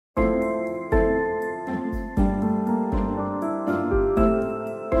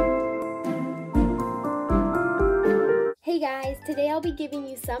today I'll be giving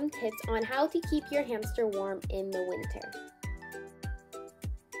you some tips on how to keep your hamster warm in the winter.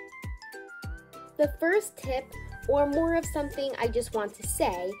 The first tip, or more of something I just want to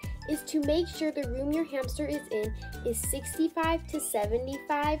say, is to make sure the room your hamster is in is 65 to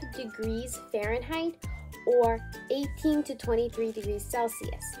 75 degrees Fahrenheit or 18 to 23 degrees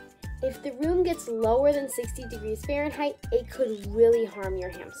Celsius. If the room gets lower than 60 degrees Fahrenheit, it could really harm your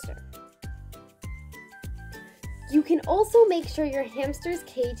hamster. You can also make sure your hamster's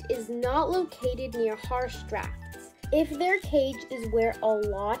cage is not located near harsh drafts. If their cage is where a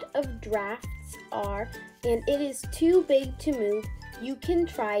lot of drafts are and it is too big to move, you can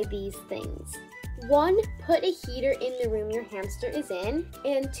try these things. 1, put a heater in the room your hamster is in.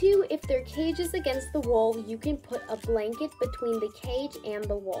 And 2, if their cage is against the wall, you can put a blanket between the cage and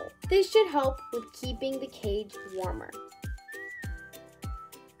the wall. This should help with keeping the cage warmer.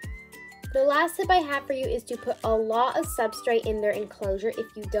 The last tip I have for you is to put a lot of substrate in their enclosure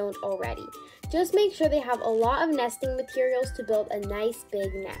if you don't already. Just make sure they have a lot of nesting materials to build a nice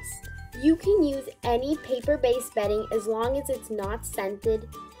big nest. You can use any paper-based bedding as long as it's not scented.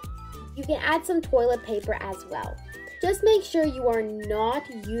 You can add some toilet paper as well. Just make sure you are not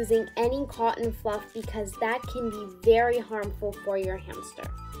using any cotton fluff because that can be very harmful for your hamster.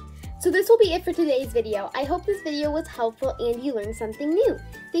 So this will be it for today's video. I hope this video was helpful and you learned something new.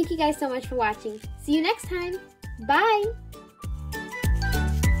 Thank you guys so much for watching. See you next time. Bye!